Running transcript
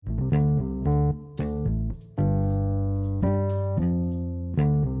Hey,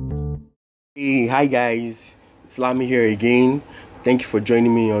 hi guys, it's Lami here again. Thank you for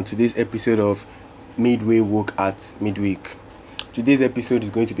joining me on today's episode of Midway Woke at Midweek. Today's episode is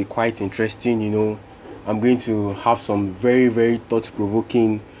going to be quite interesting. I'm going to have some very, very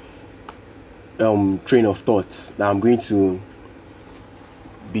thought-provoking train of thoughts that I'm going to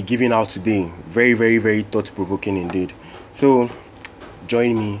be giving out today. Very, very, very thought-provoking indeed. So,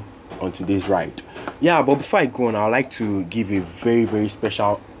 join me on today's ride. Yeah, but before I go on, I'd like to give a very, very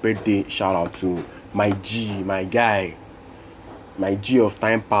special birthday shout out to my G, my guy, my G of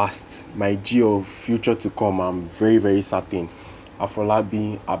time past, my G of future to come. I'm very, very certain.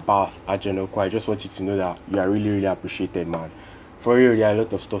 Afolabi Abbas Ajenoko. I just want you to know that you are really, really appreciated, man. For real, there are a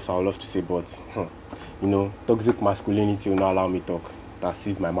lot of stuff I would love to say, but toxic masculinity will not allow me talk. That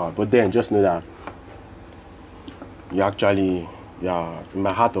sees my mouth. But then just know that you actually, in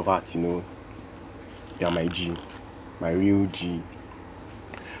my heart of hearts, you're my G, my real G.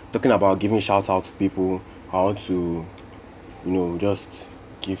 Talking about giving shout out to people, I want to, just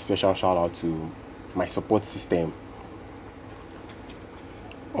give special shout out to my support system.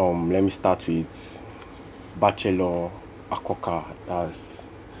 Let me start with Bachelor Akoka. That's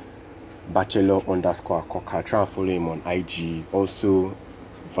Bachelor_Akoka. Try and follow him on IG. Also,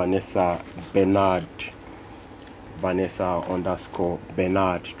 Vanessa Vanessa_Bernard.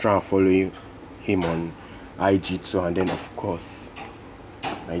 Try and follow him on IG too. And then, of course,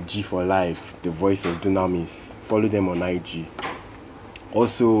 my G for life, the voice of Dunamis. Follow them on IG.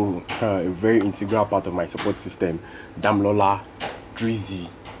 Also, a very integral part of my support system, Damlola Drizzy.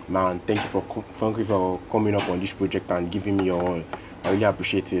 Man, thank you for coming up on this project and giving me your all. I really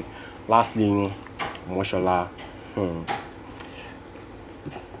appreciate it. Lastly, Moshola.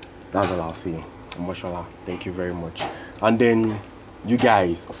 That's all I'll say. Moshola, thank you very much. And then you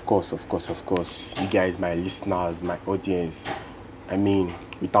guys, of course, you guys, my listeners, my audience. I mean,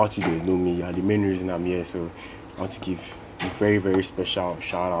 without you, there's no me. You are the main reason I'm here. So I want to give a very, very special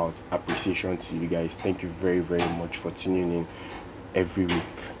shout out, appreciation to you guys. Thank you very, very much for tuning in every week.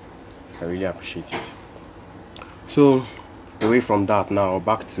 I really appreciate it. So away from that now,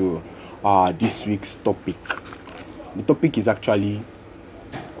 back to this week's topic. The topic is actually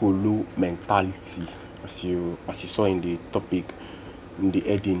Kolo mentality, as you saw in the topic, in the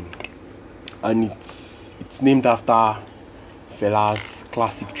heading, and it's named after Fela's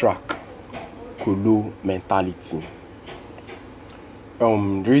classic track Kolo Mentality.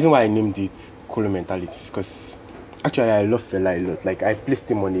 The reason why I named it Kolo Mentality is because actually I love Fela a lot. Like I placed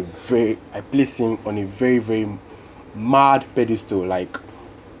him on a very, very mad pedestal. Like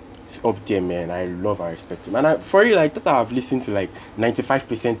it's up there, man. I love and respect him. And I thought I've listened to like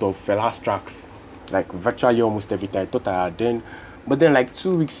 95% of Fela's tracks, like virtually almost every time. I thought I had then, but then like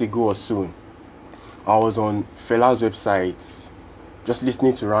 2 weeks ago or so, I was on Fela's website, just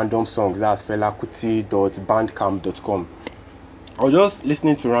listening to random songs. That's felakuti.bandcamp.com. I was just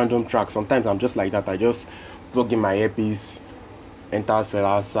listening to random tracks. Sometimes I'm just like that. I just plug in my earpiece, enter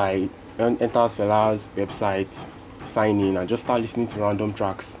Fela's website, sign in, and just start listening to random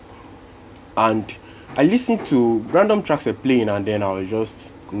tracks. And I listened to random tracks were playing, and then I was just,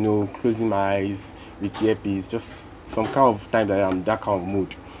 closing my eyes with the earpiece, just some kind of time that I'm that kind of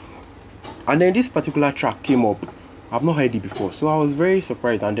mood. And then this particular track came up. I've not heard it before, so I was very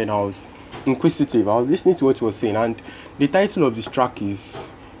surprised, and then I was inquisitive. I was listening to what he was saying, and the title of this track is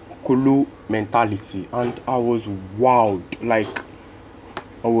Kolo Mentality, and I was wowed. Like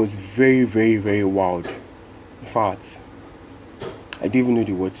I was very, very, very wowed. In fact, I didn't even know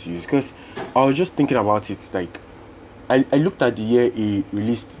the word to use, because I was just thinking about it. Like I looked at the year he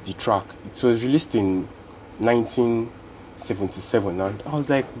released the track. It was released in 1977, and I was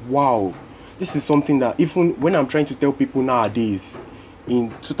like, wow, this is something that even when I'm trying to tell people nowadays,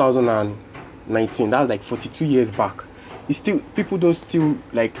 in 2019, that's like 42 years back, people don't still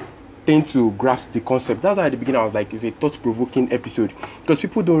like tend to grasp the concept. That's why at the beginning I was like, it's a thought-provoking episode, because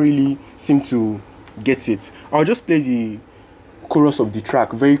people don't really seem to get it. I'll just play the chorus of the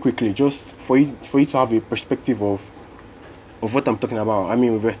track very quickly, just for you to have a perspective of what I'm talking about. I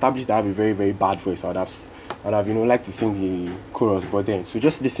mean, we've established that I have a very, very bad voice. I'd have liked to sing the chorus, but then so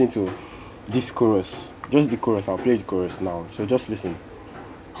just listen to this chorus, just the chorus. I'll play the chorus now, so just listen.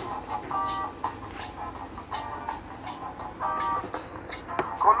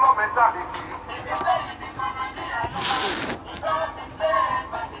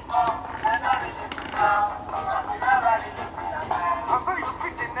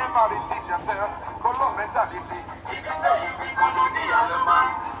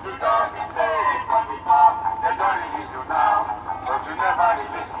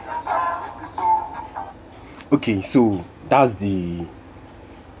 Okay, so that's the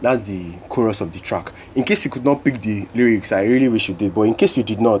chorus of the track. In case you could not pick the lyrics, I really wish you did, but in case you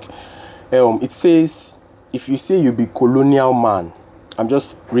did not, it says, if you say you be colonial man, I'm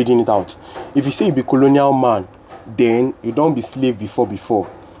just reading it out. If you say you be colonial man, then you don't be slave before.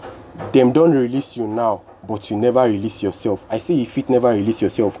 Them don't release you now, but you never release yourself. I say if it never release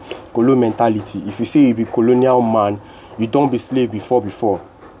yourself, colo mentality. If you say you be colonial man, you don't be slave before.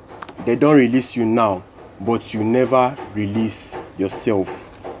 They don't release you now, but you never release yourself.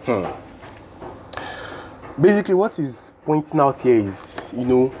 Basically, what is pointing out here is,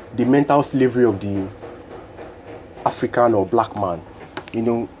 the mental slavery of the African or black man.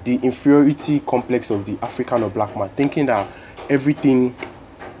 The inferiority complex of the African or black man, thinking that everything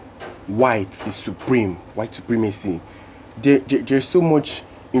white is supreme, white supremacy. There's so much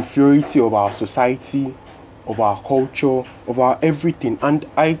inferiority of our society, of our culture, of our everything. And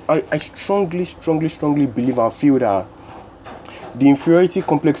I strongly believe and feel that the inferiority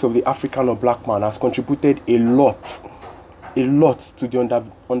complex of the African or black man has contributed a lot to the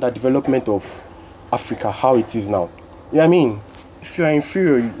underdevelopment of Africa, how it is now. You know what I mean? If you're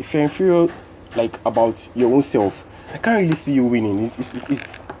inferior like about your own self, I can't really see you winning.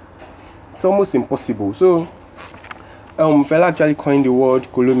 It's almost impossible. So Fela actually coined the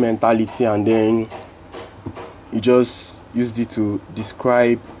word colo mentality, and then he just used it to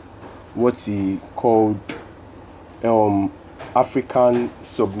describe what he called African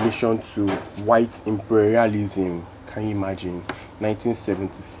submission to white imperialism. Can you imagine?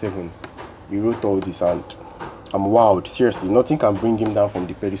 1977. He wrote all this, and I'm wowed. Seriously, nothing can bring him down from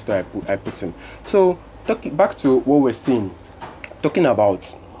the pedestal I put him. So, back to what we're saying, talking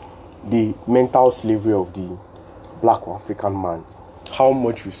about the mental slavery of the black or African man, how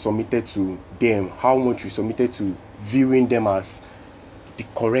much we submitted to them, how much we submitted to viewing them as the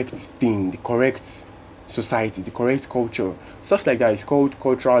correct thing, the correct society, the correct culture, stuff like that. It's called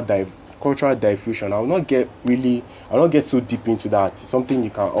cultural diffusion. I'll not get so deep into that. It's something you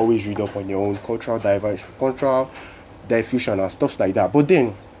can always read up on your own. Cultural diffusion and stuff like that. But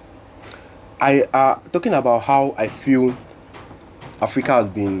then I talking about how I feel Africa has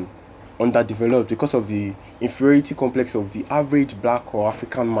been underdeveloped because of the inferiority complex of the average black or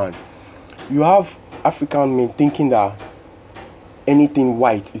African man. You have African men thinking that anything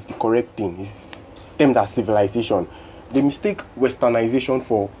white is the correct thing. It's termed as civilization. They mistake westernization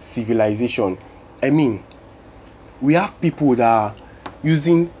for civilization. I mean, we have people that are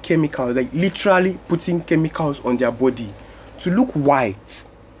using chemicals, like literally putting chemicals on their body to look white,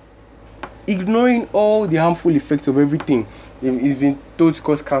 ignoring all the harmful effects of everything. It's been told to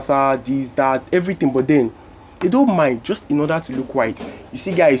cause cancer, this, that, everything, but then they don't mind just in order to look white. You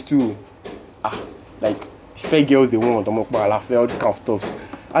see guys too, like it's fair girls they want, all this kind of stuff.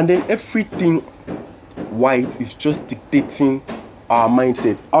 And then everything white is just dictating our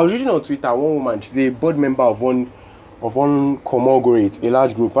mindset. I was reading on Twitter, one woman, she's a board member of one conglomerate, a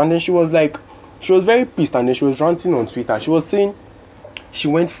large group, and then she was very pissed, and then she was ranting on Twitter. She was saying she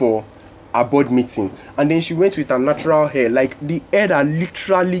went for a board meeting, and then she went with her natural hair, like the hair that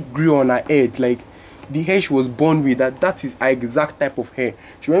literally grew on her head, like the hair she was born with, that is her exact type of hair.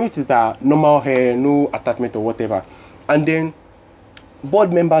 She went with her normal hair, no attachment or whatever, and then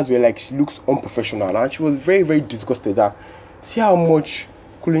board members were like, she looks unprofessional, and she was very, very disgusted that, see how much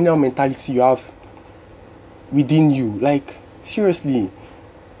colonial mentality you have within you. Like, seriously,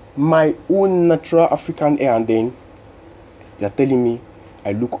 my own natural African hair, and then you're telling me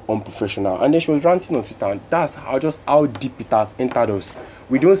I look unprofessional. And then she was ranting on Twitter, and that's how deep it has entered us.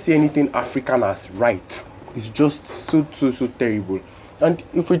 We don't see anything African as right. It's just so terrible. And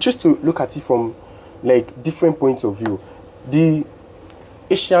if we just to look at it from like different points of view, the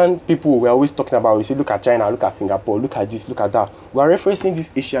Asian people we're always talking about, we say look at China, look at Singapore, look at this, look at that. We are referencing these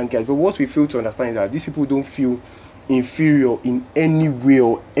Asian guys, but what we fail to understand is that these people don't feel inferior in any way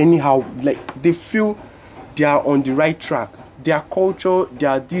or anyhow. Like, they feel they are on the right track. Their culture,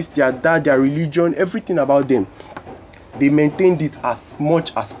 their this, their that, their religion, everything about them, they maintained it as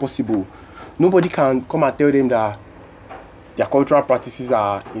much as possible. Nobody can come and tell them that their cultural practices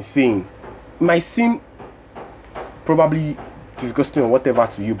are insane. It might seem probably disgusting or whatever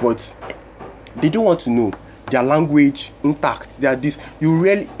to you, but they don't want to know. Their language intact. They are this.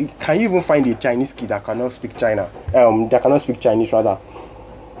 Can you even find a Chinese kid that cannot speak Chinese rather?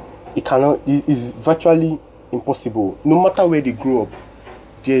 It cannot. It's virtually impossible. No matter where they grow up,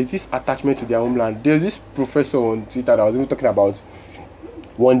 there is this attachment to their homeland. There's this professor on Twitter that I was even talking about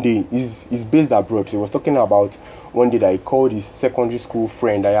one day. He's based abroad. So he was talking about one day that he called his secondary school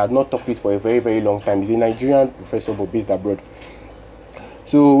friend that he had not talked with for a very, very long time. He's a Nigerian professor but based abroad.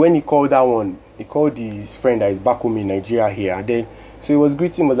 So when he called that one, he called his friend that is back home in Nigeria here, and then so he was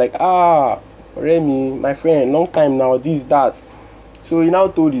greeting, was like, Remy, my friend, long time now, this, that. So he now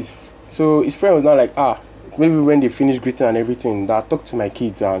told so his friend was now like, maybe when they finish greeting and everything, that talk to my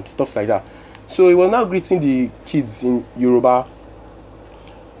kids and stuff like that. So he was now greeting the kids in Yoruba,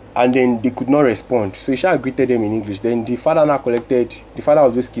 and then they could not respond. So he shall greeted them in English. Then the father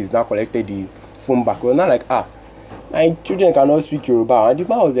of those kids now collected the phone back. We were not like, my children cannot speak Yoruba. And the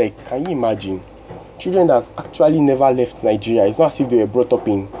man was like, can you imagine? Children that actually never left Nigeria. It's not as if they were brought up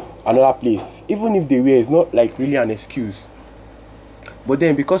in another place. Even if they were, it's not like really an excuse. But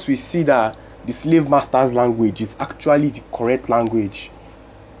then because we see that the slave master's language is actually the correct language,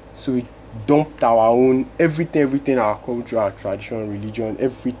 so we dumped our own everything, our culture, our tradition, religion,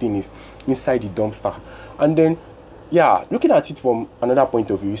 everything is inside the dumpster. And then looking at it from another point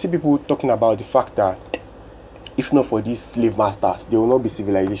of view, you see people talking about the fact that if not for these slave masters, there will not be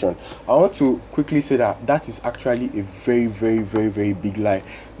civilization. I want to quickly say that is actually a very, very, very, very big lie.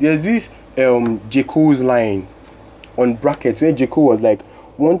 There's this J. Cole's line on brackets where J. Cole was like,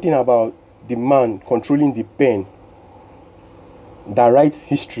 one thing about the man controlling the pen that writes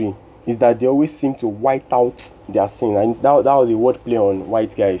history is that they always seem to white out their sin. And that was a wordplay on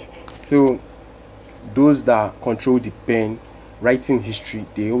white guys. So those that control the pen writing history,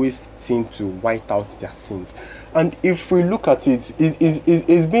 they always seem to white out their sins. And if we look at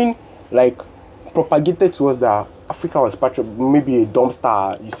it's been like propagated to us that Africa was maybe a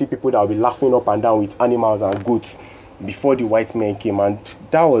dumpster. You see people that will be laughing up and down with animals and goats before the white men came, and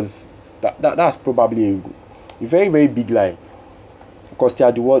that's probably a very, very big lie, because they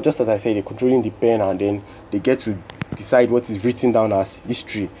are the world, just as I said, they're controlling the pen, and then they get to decide what is written down as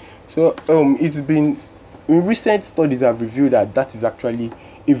history. So it's been, in recent studies have revealed that is actually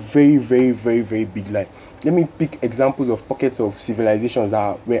a very, very, very, very big lie. Let me pick examples of pockets of civilizations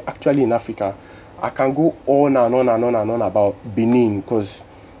that were actually in Africa. I can go on and on and on and on about Benin, because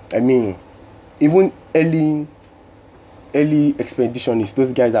I mean, even early expeditionists,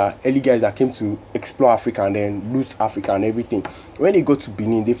 those early guys that came to explore Africa and then loot Africa and everything, when they got to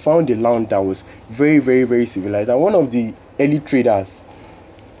Benin, they found a land that was very, very, very civilized. And one of the early traders,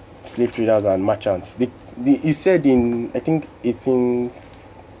 slave traders and merchants, he said in, I think,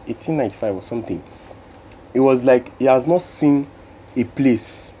 1895 or something, it was like he has not seen a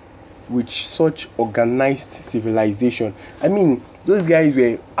place with such organized civilization. I mean, those guys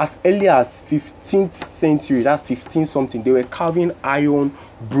were as early as 15th century, that's 15 something, they were carving iron,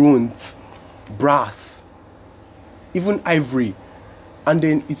 bronze, brass, even ivory. And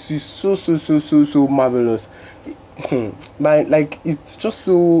then it is so marvelous. Like, it's just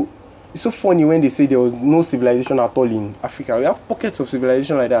it's so funny when they say there was no civilization at all in Africa. We have pockets of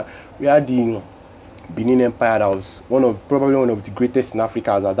civilization like that. We had the Benin Empire, that was probably one of the greatest in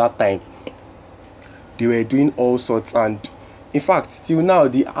Africa at that time. They were doing all sorts, and in fact, still now,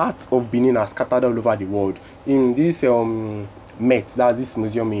 the art of Benin has scattered all over the world. In this Met, that's this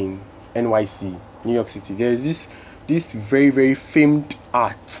museum in NYC, New York City, there is this very, very famed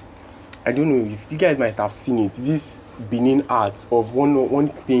art. I don't know if you guys might have seen it. This Benin art of one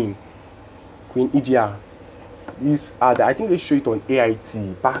queen, Queen Idia. This art, I think they show it on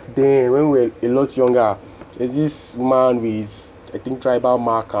AIT back then when we were a lot younger. There's this woman with, I think, tribal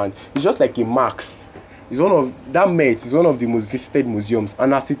mark, and it's just like a marks. It's Met is one of the most visited museums,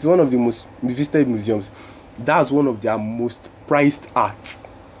 and as it's one of the most visited museums, that's one of their most prized arts.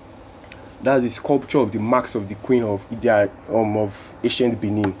 That's the sculpture of the marks of the Queen of Idia, of ancient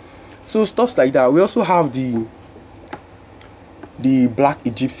Benin. So stuff like that. We also have the Black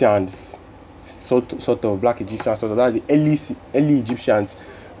Egyptians, sort of Black Egyptians. That's the early Egyptians.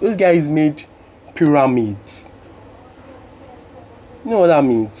 Those guys made pyramids. You know what that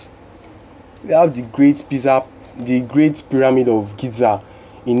means? We have the Great Pyramid of Giza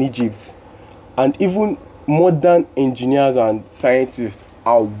in Egypt, and even modern engineers and scientists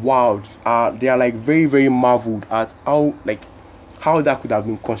are wowed. They are like very, very marveled at how that could have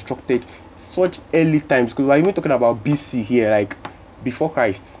been constructed such early times, because we're even talking about BC here, like before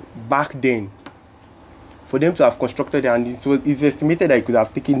Christ. Back then, for them to have constructed it, and it's estimated that it could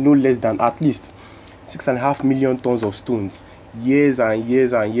have taken no less than at least 6.5 million tons of stones, years and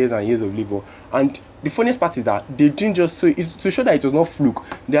years and years and years of labor. And the funniest part is that they didn't just to show that it was not fluke.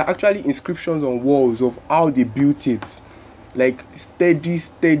 There are actually inscriptions on walls of how they built it, like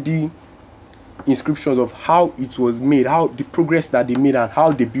steady inscriptions of how it was made, how the progress that they made, and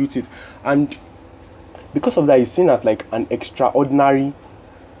how they built it. And because of that, it's seen as like an extraordinary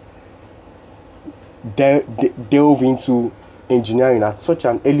delve into engineering at such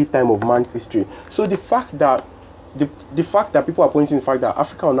an early time of man's history. So the fact that the fact that people are pointing the fact that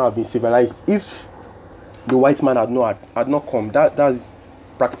Africa would not have been civilized if the white man had not come, that is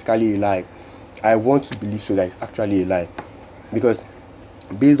practically a lie. I want to believe so that it's actually a lie, because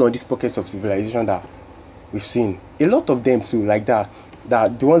based on these pockets of civilization that we've seen, a lot of them too, like that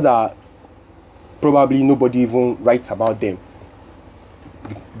the ones that probably nobody even writes about them,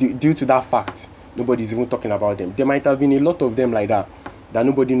 due to that fact, nobody's even talking about them. There might have been a lot of them like that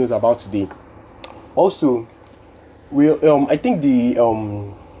nobody knows about today. Also, I think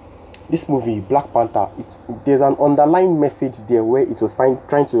this movie Black Panther, there's an underlying message there where it was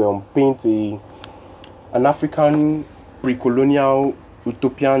trying to paint an African pre-colonial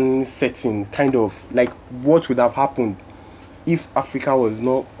utopian setting, kind of like what would have happened if Africa was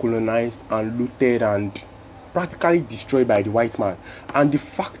not colonized and looted and practically destroyed by the white man, and the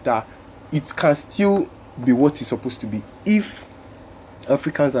fact that it can still be what it's supposed to be if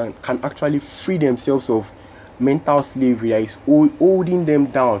Africans can actually free themselves of mental slavery that is holding them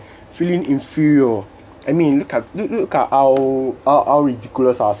down, feeling inferior. I mean, look at how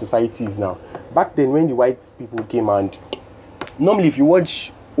ridiculous our society is now. Back then, when the white people came, and normally if you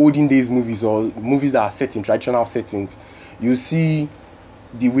watch olden days movies or movies that are set in traditional settings, you see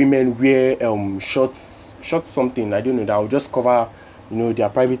the women wear short something, I don't know, that will just cover their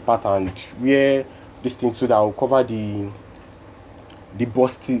private part, and wear this thing so that will cover the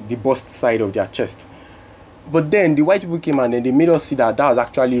bust side of their chest. But then the white people came and then they made us see that was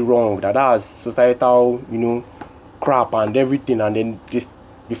actually wrong, that was societal, crap and everything. And then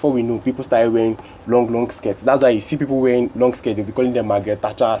before we knew, people started wearing long skirts. That's why you see people wearing long skirts, they'll be calling them Margaret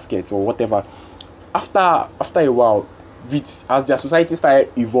Thatcher skirts or whatever. After a while, as their society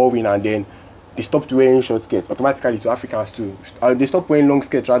started evolving, and then they stopped wearing short skirts automatically, to Africans too. They stopped wearing long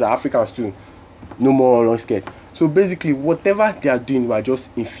skirts, rather, Africans too. No more long skirt. So basically, whatever they are doing, we are just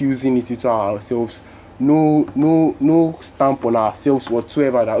infusing it into ourselves. No stamp on ourselves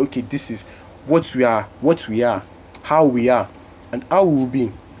whatsoever that okay, this is what we are, how we are, and how we will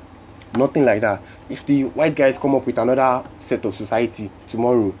be. Nothing like that. If the white guys come up with another set of society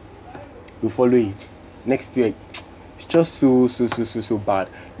tomorrow, we follow it. Next year, it's just so bad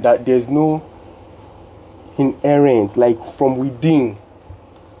that there's no inherent, like from within,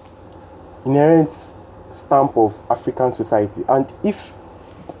 inherent stamp of African society.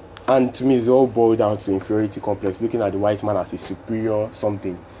 And to me, it's all boiled down to inferiority complex, looking at the white man as a superior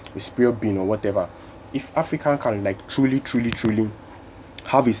something, a superior being or whatever. If African can like truly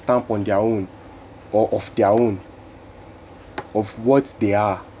have a stamp on their own, or of their own, of what they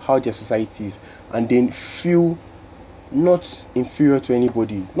are, how their society is, and then feel not inferior to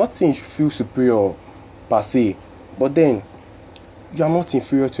anybody, not saying you feel superior per se, but then you are not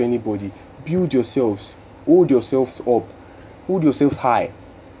inferior to anybody. Build yourselves, hold yourselves up, hold yourselves high,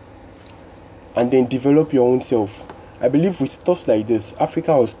 and then develop your own self. I believe with stuff like this,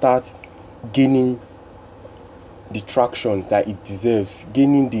 Africa will start gaining the traction that it deserves,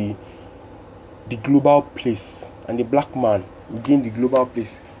 gaining the global place, and the black man will gain the global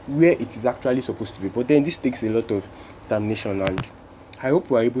place where it is actually supposed to be. But then this takes a lot of determination, and I hope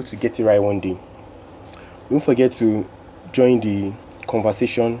we are able to get it right one day. Don't forget to join the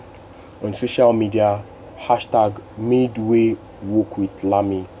conversation on social media, hashtag Midway Walk with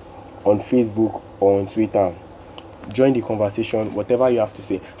Lami, on Facebook or on Twitter. Join the conversation, whatever you have to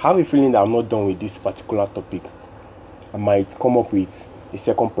say. I have a feeling that I'm not done with this particular topic. I might come up with a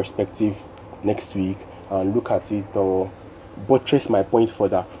second perspective next week and look at it, or buttress my point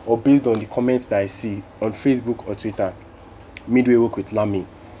further, or based on the comments that I see on Facebook or Twitter, Midway Walk with Lami,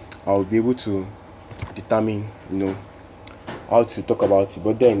 I'll be able to determine how to talk about it.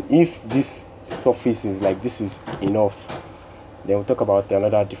 But then if this surface is like this is enough, then we'll talk about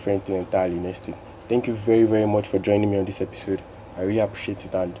another different thing entirely next week. Thank you very, very much for joining me on this episode. I really appreciate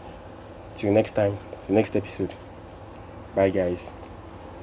it, and till next time, till next episode. Bye guys.